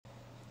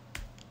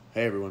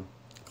Hey everyone,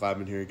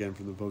 Gladman here again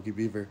from the Pokey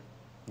Beaver.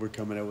 We're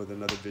coming out with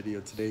another video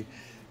today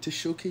to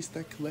showcase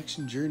that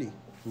collection journey.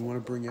 We want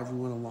to bring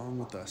everyone along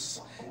with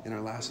us. In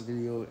our last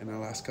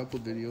couple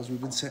of videos,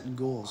 we've been setting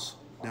goals.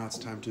 Now it's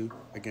time to,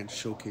 again,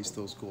 showcase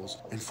those goals.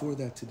 And for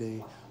that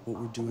today, what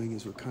we're doing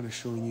is we're kind of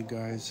showing you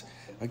guys,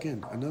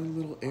 again, another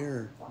little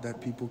error that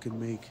people can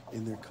make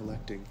in their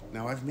collecting.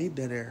 Now I've made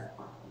that error,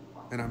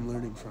 and I'm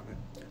learning from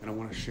it, and I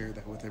want to share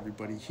that with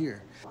everybody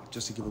here.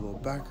 Just to give a little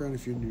background,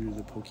 if you're new to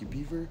the Pokey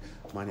Beaver,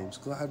 my name's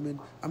Gladman.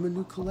 I'm a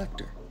new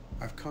collector.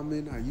 I've come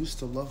in, I used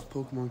to love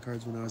Pokemon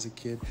cards when I was a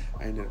kid.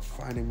 I ended up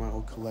finding my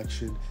old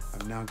collection.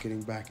 I'm now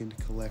getting back into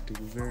collecting,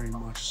 very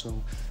much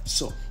so.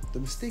 So, the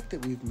mistake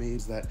that we've made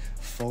is that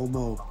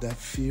FOMO, that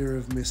fear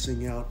of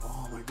missing out.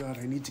 Oh my God,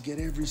 I need to get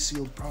every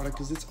sealed product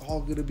because it's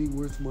all gonna be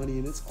worth money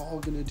and it's all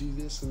gonna do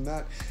this and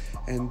that.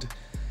 And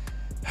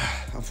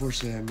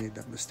unfortunately, I made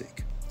that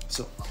mistake.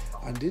 So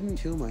I didn't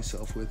kill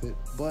myself with it,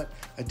 but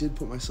I did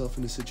put myself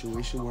in a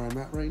situation where I'm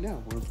at right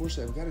now, where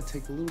unfortunately I've got to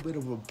take a little bit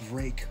of a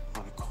break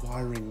on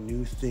acquiring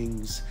new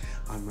things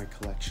on my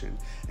collection.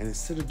 And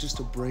instead of just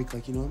a break,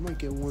 like, I might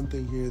get one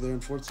thing here or there,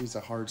 unfortunately it's a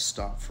hard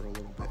stop for a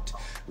little bit.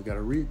 We got to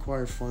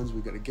reacquire funds,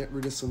 we got to get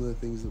rid of some of the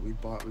things that we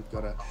bought, we've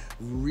got to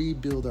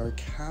rebuild our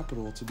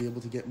capital to be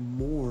able to get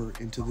more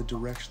into the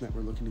direction that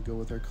we're looking to go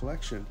with our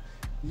collection.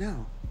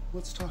 Now,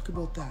 let's talk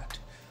about that.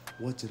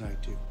 What did I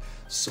do?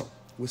 So,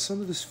 with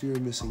some of this fear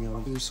of missing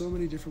out, there's so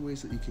many different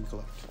ways that you can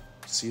collect.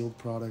 Sealed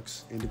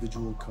products,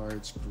 individual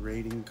cards,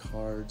 grading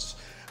cards,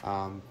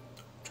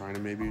 trying to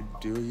maybe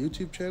do a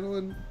YouTube channel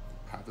and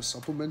have a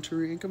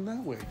supplementary income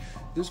that way.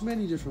 There's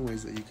many different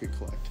ways that you could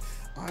collect.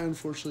 I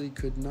unfortunately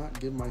could not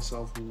give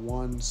myself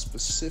one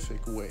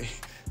specific way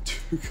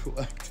to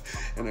collect,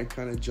 and I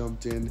kind of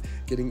jumped in,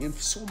 getting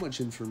so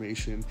much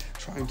information,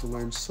 trying to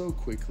learn so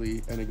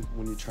quickly, and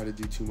when you try to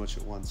do too much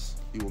at once,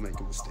 you will make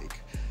a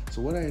mistake.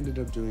 So what I ended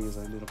up doing is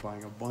I ended up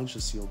buying a bunch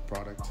of sealed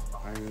product.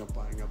 I ended up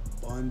buying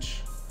a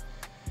bunch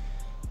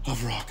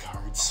of raw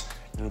cards,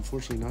 and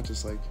unfortunately not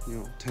just like,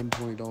 $10,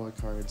 $20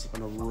 cards,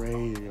 an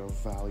array of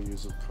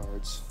values of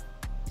cards.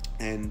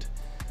 And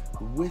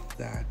with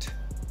that,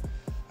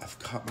 I've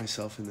caught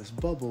myself in this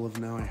bubble of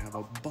now I have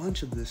a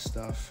bunch of this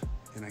stuff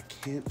and I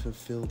can't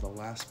fulfill the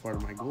last part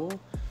of my goal,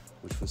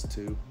 which was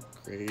to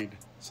grade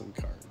some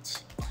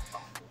cards.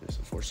 There's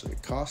unfortunately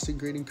a cost in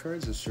grading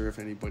cards. I'm sure if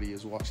anybody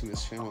is watching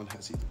this channel and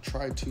has either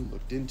tried to,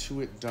 looked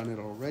into it, done it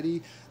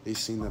already, they've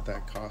seen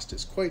that cost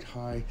is quite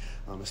high,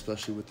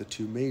 especially with the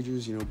two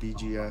majors,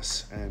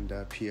 BGS and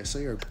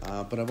PSA.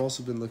 But I've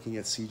also been looking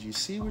at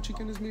CGC, which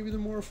again is maybe the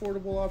more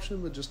affordable option,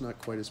 but just not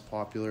quite as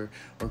popular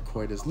or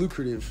quite as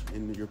lucrative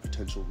in your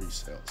potential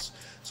resales.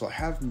 So I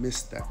have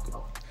missed that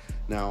goal.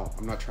 Now,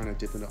 I'm not trying to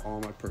dip into all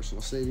my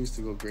personal savings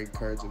to go grade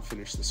cards and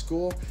finish this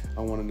goal.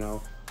 I want to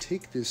now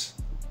take this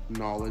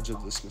knowledge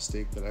of this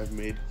mistake that I've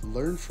made,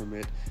 learn from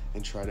it,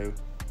 and try to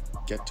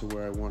get to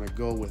where I want to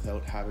go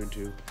without having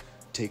to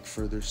take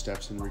further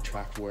steps and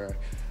retract where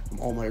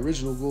all my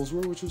original goals were,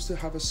 which was to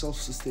have a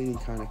self-sustaining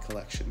kind of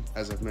collection.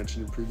 As I've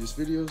mentioned in previous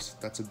videos,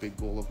 that's a big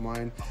goal of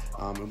mine,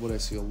 and what I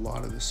see a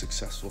lot of the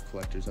successful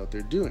collectors out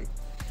there doing.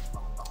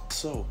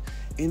 So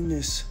in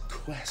this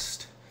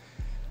quest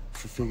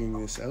for figuring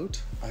this out,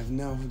 I've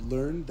now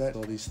learned that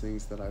all these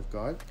things that I've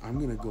got, I'm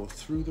going to go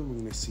through them. I'm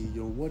going to see,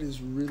 what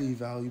is really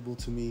valuable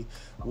to me,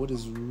 what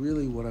is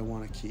really what I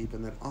want to keep,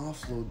 and then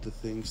offload the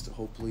things to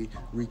hopefully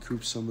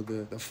recoup some of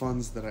the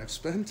funds that I've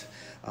spent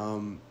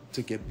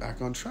to get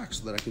back on track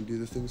so that I can do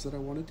the things that I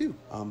want to do.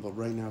 But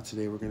right now,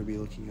 today, we're going to be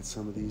looking at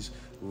some of these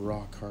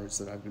raw cards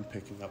that I've been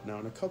picking up. Now,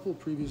 in a couple of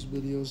previous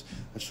videos,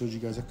 I showed you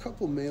guys a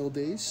couple mail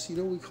days,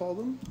 we call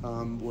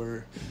them,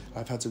 where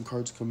I've had some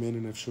cards come in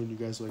and I've shown you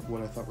guys like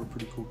what I thought were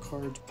pretty cool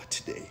cards. But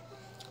today,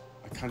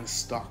 I kind of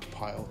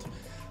stockpiled.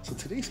 So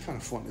today's kind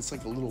of fun. It's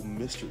like a little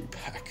mystery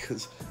pack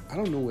because I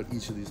don't know what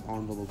each of these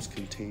envelopes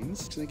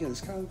contains. And again, it's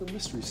kind of like a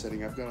mystery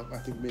setting. I've got, I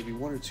think, maybe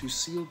one or two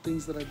sealed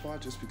things that I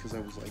bought just because I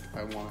was like,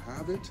 I want to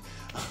have it.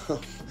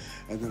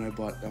 And then I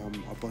bought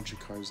a bunch of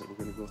cards that we're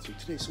going to go through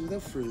today. So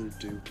without further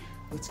ado,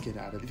 let's get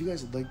at it. If you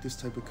guys like this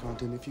type of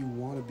content, if you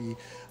want to be,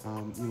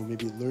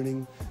 maybe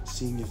learning,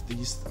 seeing if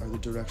these are the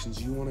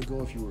directions you want to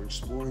go, if you were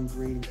exploring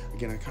grading.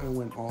 Again, I kind of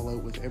went all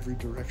out with every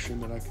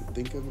direction that I could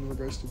think of in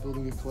regards to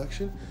building a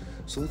collection.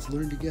 So let's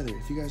learn together.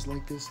 If you guys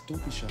like this,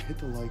 don't be shy. Hit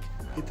the like,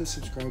 hit the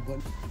subscribe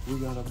button. We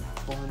got a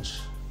bunch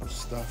of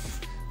stuff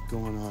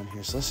going on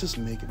here. So let's just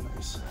make a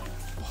nice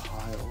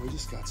pile. We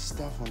just got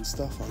stuff on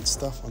stuff on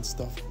stuff on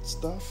stuff on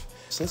stuff.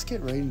 So let's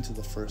get right into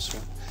the first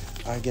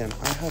one. Again,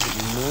 I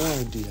have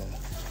no idea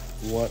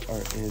what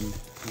are in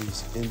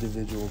these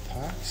individual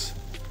packs,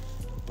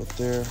 but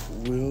there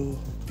will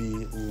be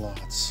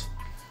lots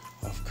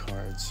of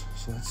cards.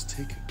 So let's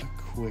take a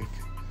quick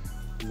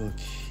look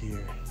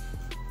here.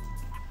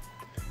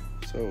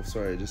 So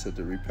sorry, I just had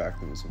to repack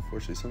them. So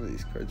unfortunately, some of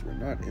these cards were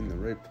not in the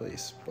right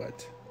place,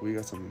 but we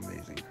got some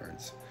amazing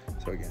cards.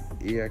 So again,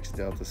 EX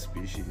Delta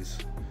species.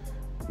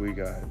 We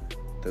got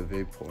the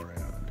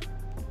Vaporeon,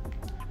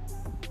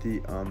 the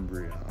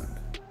Umbreon,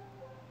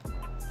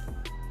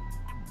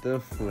 the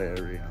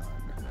Flareon,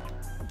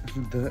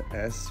 the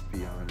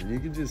Espion. And you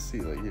can just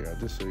see, like, here, I'll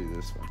just show you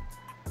this one.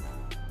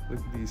 Look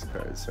at these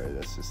cards. Sorry,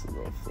 that's just a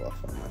little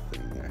fluff on that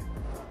thing there.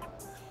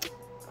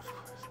 Of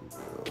course,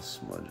 a little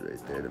smudge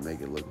right there to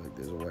make it look like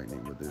there's a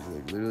whitening, but there's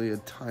like literally a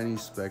tiny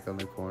speck on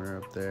the corner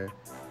up there.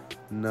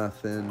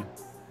 Nothing.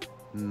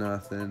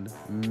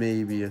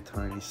 Maybe a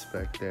tiny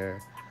speck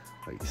there.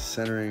 Like,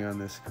 centering on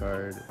this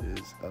card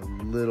is a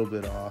little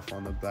bit off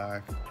on the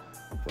back,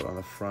 but on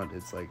the front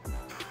it's like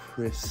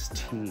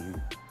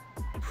pristine.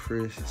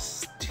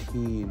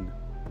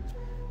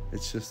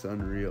 It's just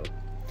unreal.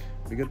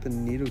 We got the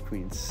Needle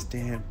Queen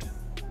stamped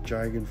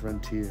Dragon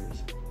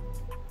Frontiers.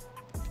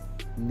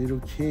 Needle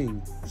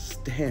King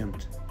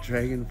stamped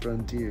Dragon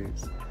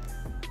Frontiers.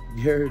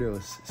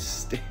 Gyarados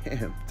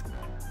stamped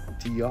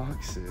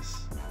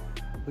Deoxys.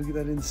 Look at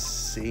that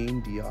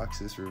insane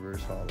Deoxys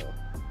reverse holo.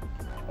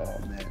 Oh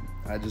man,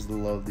 I just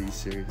love these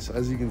series. So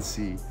as you can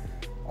see,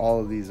 all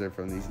of these are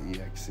from these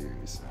EX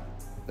series.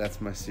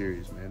 That's my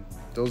series, man.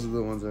 Those are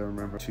the ones I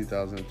remember.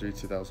 2003,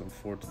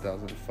 2004,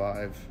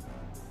 2005,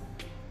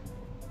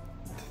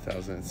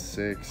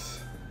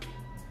 2006.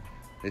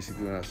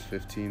 Basically when I was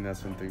 15,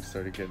 that's when things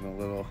started getting a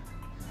little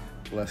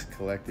less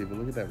collective. But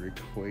look at that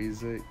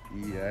Rayquaza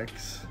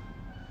EX.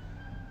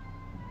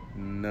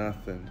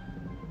 Nothing.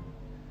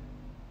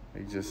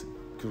 Like, just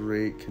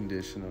great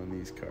condition on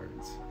these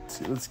cards.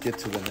 See, let's get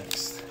to the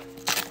next.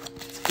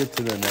 Let's get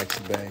to the next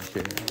bag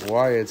here.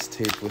 Why it's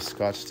taped with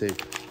Scotch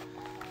tape,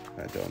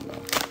 I don't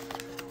know.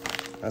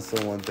 That's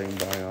the one thing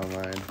buying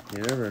online.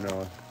 You never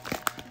know.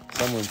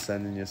 Someone's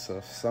sending you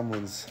stuff.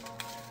 Someone's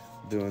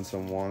doing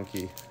some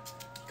conky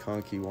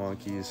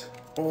wonkies.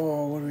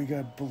 Oh, what do we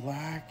got?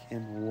 Black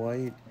and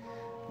white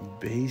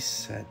base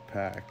set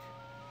pack.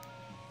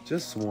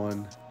 Just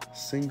one.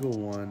 Single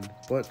one.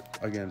 But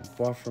again,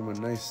 bought from a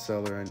nice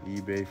seller on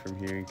eBay from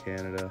here in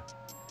Canada.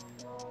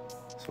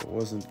 So it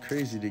wasn't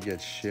crazy to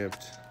get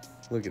shipped.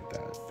 Look at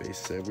that base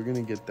set. We're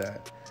gonna get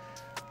that.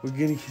 We're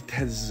gonna get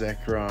that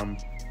Zekrom,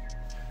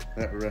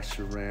 that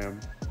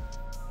Reshiram.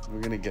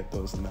 We're gonna get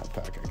those in that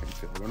pack, I can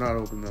feel. We're not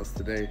opening those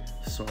today.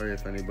 Sorry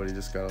if anybody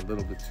just got a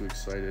little bit too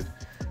excited.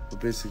 But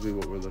basically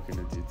what we're looking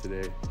to do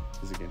today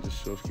is, again,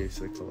 just showcase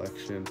the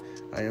collection.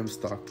 I am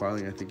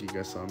stockpiling. I think you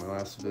guys saw in my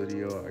last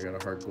video. I got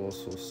a Heart Gold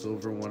Soul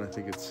Silver one. I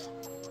think it's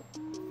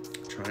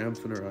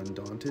Triumphant or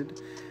Undaunted.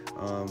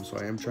 So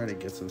I am trying to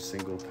get some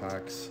single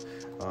packs.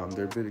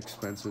 They're a bit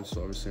expensive, so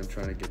obviously I'm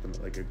trying to get them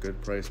at like a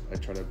good price. I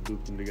try to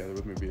loop them together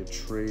with maybe a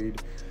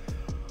trade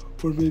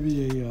or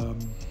maybe a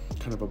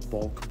kind of a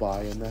bulk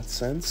buy in that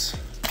sense.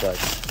 But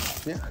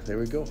yeah, there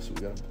we go. So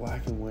we got a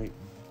black and white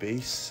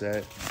base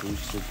set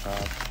booster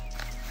pack.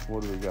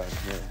 What do we got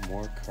here?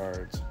 More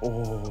cards.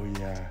 Oh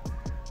yeah,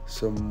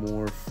 some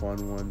more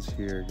fun ones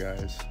here,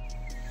 guys.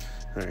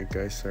 All right,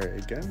 guys, sorry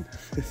again.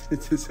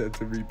 Just had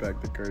to repack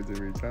the cards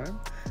every time.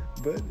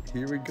 But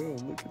here we go.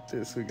 Look at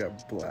this. We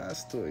got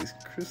Blastoise,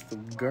 Crystal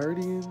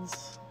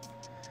Guardians,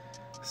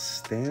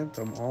 stamped.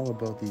 I'm all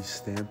about these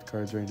stamped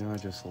cards right now. I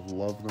just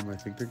love them. I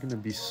think they're gonna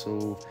be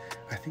so.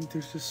 I think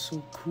they're just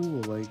so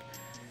cool. Like,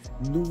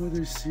 no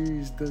other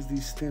series does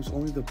these stamps.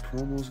 Only the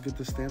promos get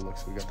the stamp. Look,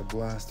 so we got the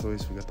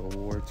Blastoise, we got the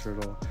War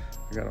Turtle.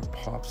 I got a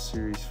Pop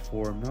Series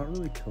 4. I'm not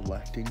really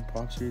collecting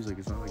Pop Series. Like,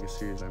 it's not like a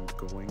series I'm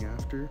going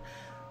after.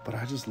 But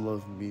I just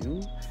love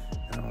Mew,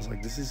 and I was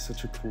like, this is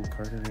such a cool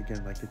card. And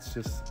again, like, it's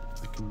just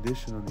the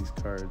condition on these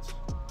cards.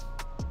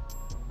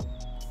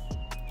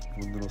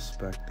 One little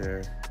speck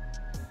there.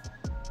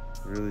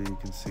 Really, you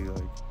can see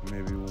like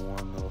maybe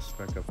one little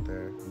speck up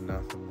there.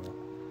 Nothing though.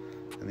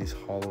 And these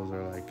hollows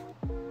are like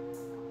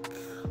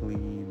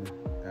clean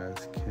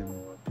as can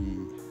be.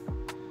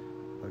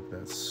 Like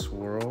that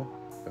swirl.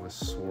 Got a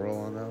swirl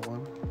on that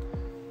one,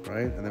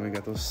 right? And then we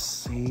got those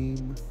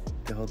same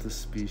Delta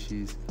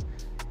Species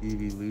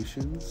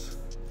Evolutions.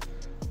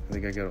 I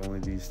think I got only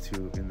these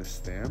two in the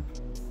stamp.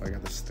 I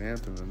got the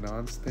stamped and the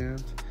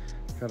non-stamped.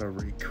 Got a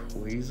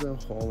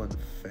Rayquaza Hall and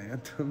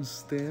Phantom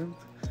stamped.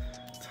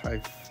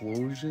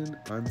 Typhlosion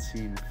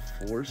Unseen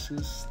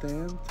Forces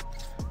stamped.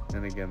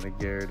 And again, the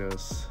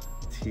Gyarados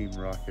Team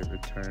Rocket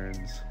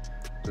returns.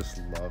 Just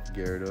love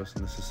Gyarados,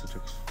 and this is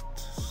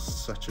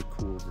such a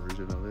cool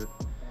version of it.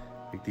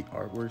 Like the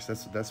artworks,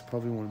 that's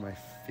probably one of my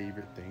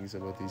favorite things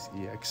about these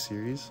EX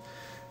series,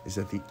 is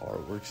that the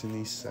artworks in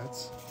these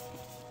sets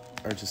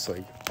are just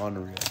like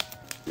unreal.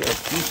 Yeah, a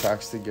few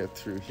packs to get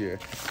through here.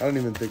 I don't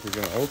even think we're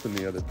gonna open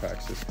the other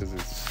packs just because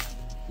it's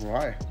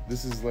why.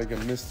 This is like a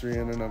mystery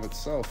in and of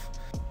itself.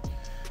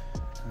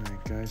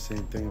 Alright guys,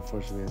 same thing.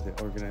 Unfortunately,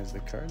 they organized the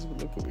cards, but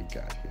look what we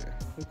got here.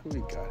 Look what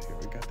we got here.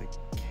 We got the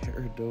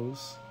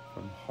Gyarados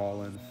from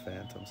Holland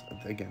Phantoms.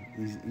 Again,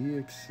 these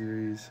EX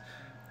series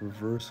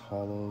reverse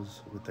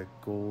hollows with the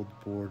gold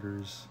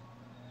borders.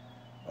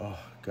 Oh,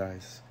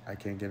 guys, I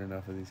can't get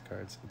enough of these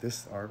cards.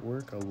 This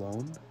artwork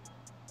alone,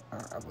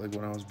 like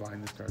when I was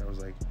buying this card, I was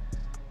like,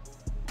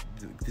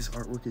 this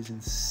artwork is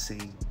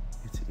insane.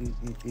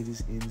 It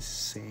is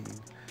insane.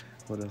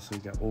 What else we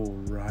got? Oh,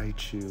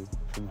 Raichu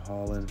from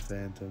Holland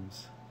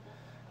Phantoms.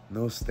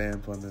 No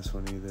stamp on this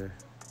one either.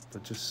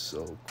 but just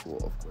so cool.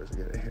 Of course, I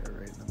got a hair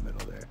right in the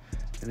middle there.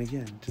 And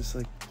again, just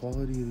like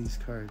quality of these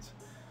cards.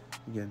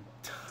 Again,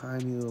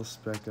 tiny little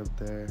speck up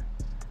there.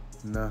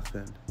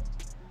 Nothing.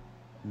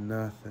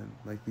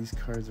 Like, these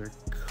cards are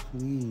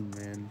clean,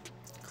 man.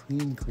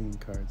 Clean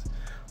cards.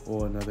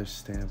 Oh, another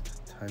stamped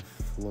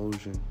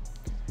Typhlosion.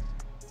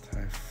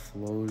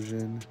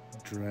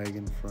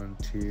 Dragon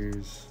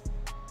Frontiers.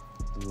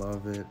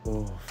 Love it.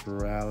 Oh,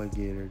 for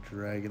Alligator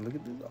Dragon. Look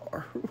at this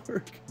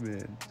artwork,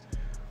 man.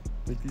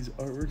 Like, these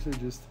artworks are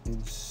just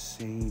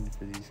insane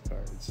for these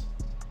cards.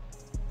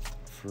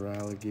 For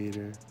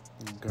Alligator,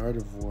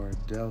 Gardevoir,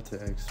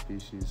 Delta-X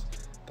species.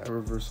 That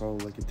reverse holo,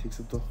 like, it takes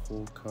up the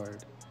whole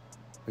card.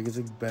 Like, it's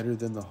like better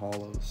than the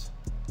holos.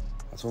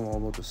 That's what I'm all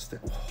about to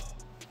stamp. Oh,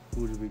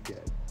 who did we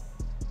get?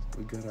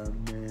 We got our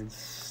man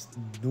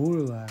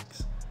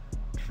Snorlax,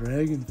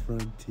 Dragon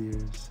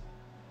Frontiers.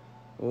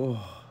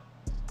 Oh,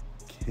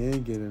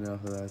 can't get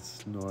enough of that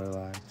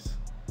Snorlax.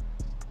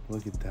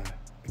 Look at that.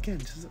 Again,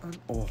 just on.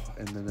 Oh,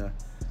 and then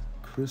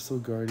Crystal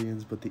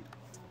Guardians, but the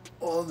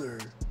other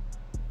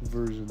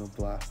version of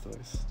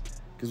Blastoise.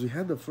 Because we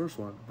had the first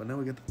one, but now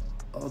we got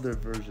the other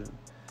version.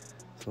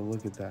 So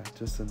look at that.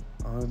 Just an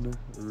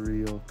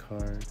unreal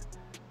card.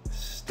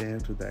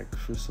 Stamped with that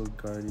Crystal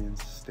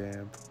Guardians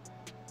stamp.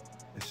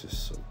 It's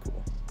just so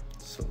cool.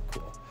 So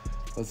cool.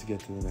 Let's get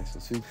to the next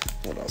one. See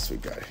what else we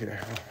got here.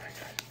 Oh my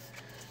god.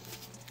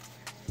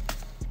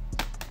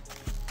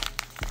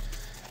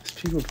 These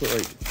people put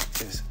like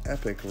this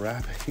epic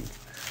wrapping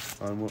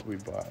on what we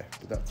buy,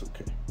 but that's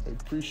okay. I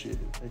appreciate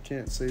it. I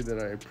can't say that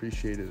I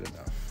appreciate it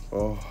enough.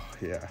 Oh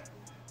yeah.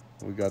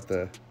 We got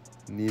the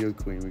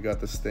Nidoqueen. We got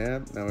the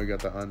stamp. Now we got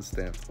the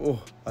unstamped.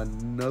 Oh,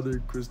 another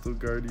Crystal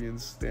Guardian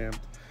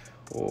stamped.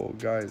 Oh,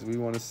 guys, we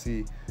want to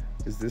see.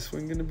 Is this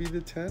one going to be the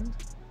 10?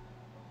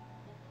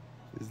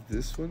 Is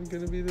this one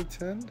going to be the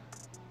 10?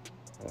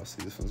 Oh,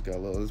 see, this one's got a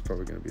little. This is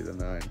probably going to be the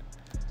 9. And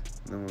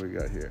then what we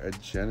got here? A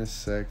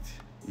Genesect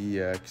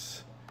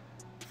EX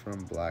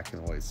from Black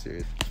and White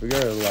series. We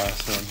got our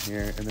last one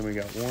here. And then we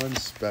got one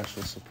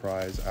special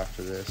surprise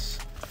after this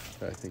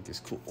that I think is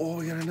cool. Oh,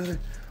 we got another.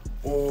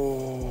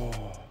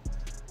 Oh,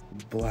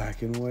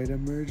 Black and White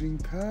Emerging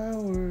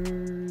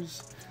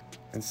Powers.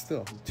 And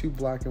still, 2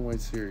 Black and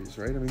White series,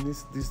 right? I mean,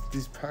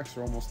 these packs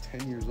are almost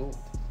 10 years old.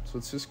 So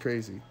it's just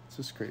crazy. It's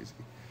just crazy.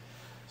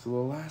 So the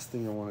last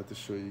thing I wanted to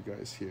show you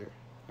guys here,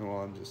 and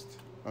while I'm just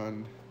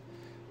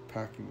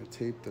unpacking the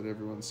tape that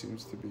everyone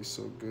seems to be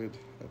so good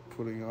at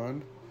putting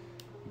on,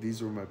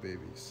 these were my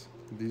babies.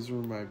 These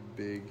were my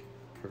big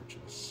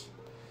purchase.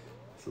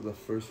 So the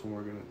first one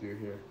we're going to do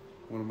here,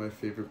 one of my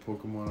favorite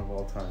Pokemon of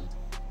all time,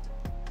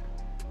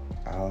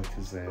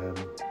 Alakazam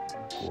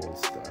Gold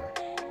Star.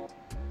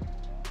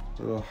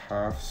 Little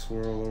half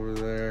swirl over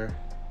there,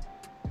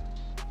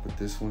 but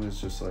this one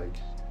is just like,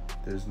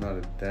 there's not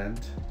a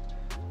dent,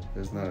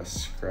 there's not a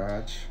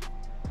scratch.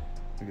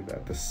 Look at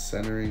that. The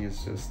centering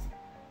is just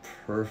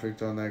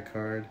perfect on that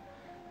card.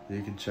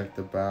 You can check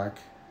the back.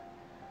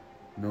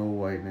 No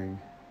whitening,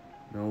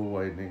 no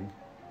whitening,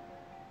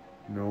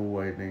 no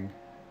whitening.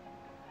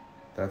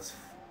 That's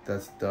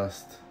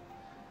dust.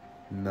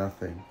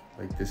 Nothing.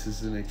 Like, this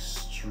is an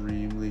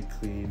extremely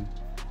clean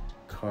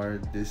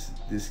card. This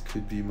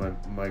could be my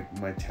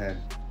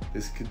 10.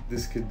 This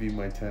could be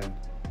my 10.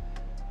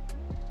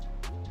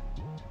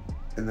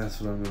 And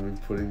that's what I'm gonna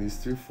be putting these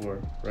through for,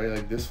 right?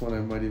 Like, this one I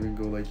might even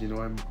go like, you know,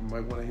 I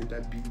might want to hit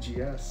that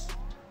BGS.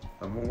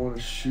 I'm gonna want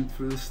to shoot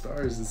for the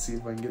stars and see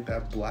if I can get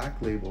that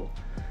black label,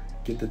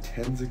 get the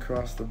 10s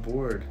across the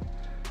board.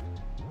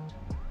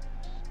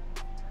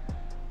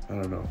 I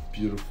don't know,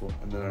 beautiful.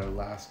 And then our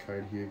last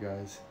card here,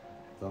 guys,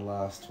 the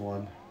last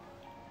one.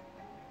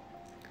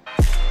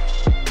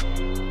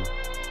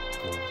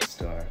 Gold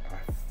Star.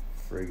 I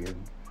friggin'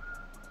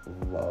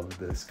 love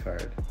this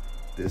card.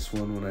 This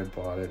one, when I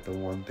bought it, the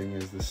one thing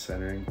is the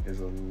centering is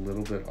a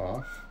little bit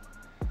off.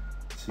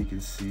 So you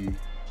can see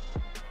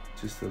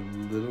just a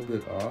little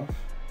bit off.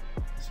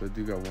 So I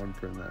do got 1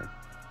 per 9.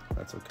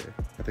 That's okay.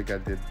 I think I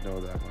did know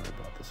that when I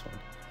bought this one.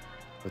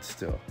 But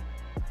still,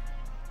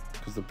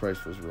 because the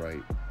price was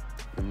right.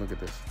 And look at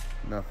this.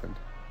 Nothing.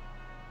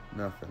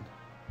 Nothing.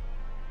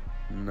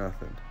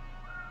 Nothing.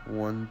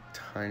 One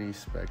tiny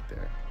speck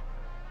there.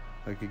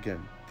 Like,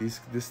 again, this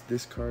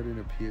card in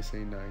a PSA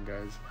 9,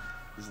 guys,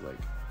 is like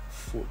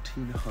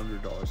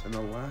 $1,400. And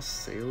the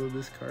last sale of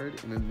this card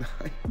in a 9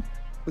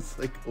 was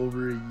like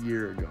over a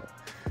year ago.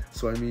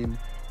 So I mean,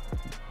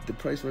 the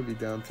price might be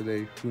down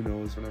today. Who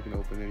knows? We're not going to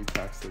open any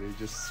packs today.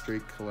 Just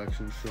straight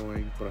collection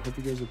showing. But I hope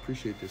you guys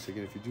appreciate this.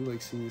 Again, if you do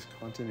like seeing this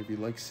content, if you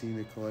like seeing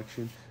the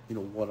collection, you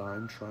know, what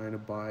I'm trying to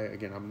buy.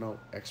 Again, I'm no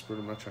expert.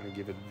 I'm not trying to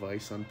give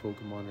advice on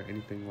Pokemon or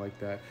anything like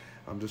that.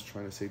 I'm just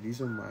trying to say these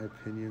are my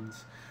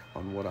opinions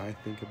on what I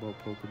think about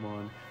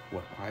Pokemon,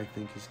 what I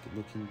think is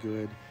looking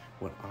good,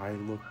 what I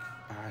look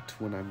at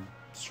when I'm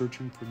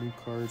searching for new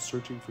cards,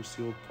 searching for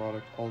sealed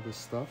product, all this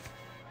stuff.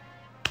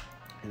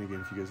 And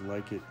again, if you guys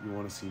like it, you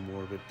want to see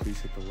more of it,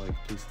 please hit the like,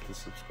 please hit the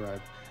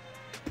subscribe,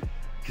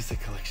 because the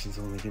collection's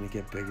only going to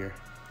get bigger.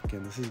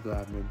 Again, this is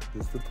Gladman.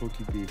 This is the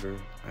Pokey Beaver.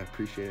 I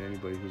appreciate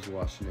anybody who's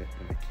watching it,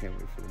 and I can't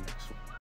wait for the next one.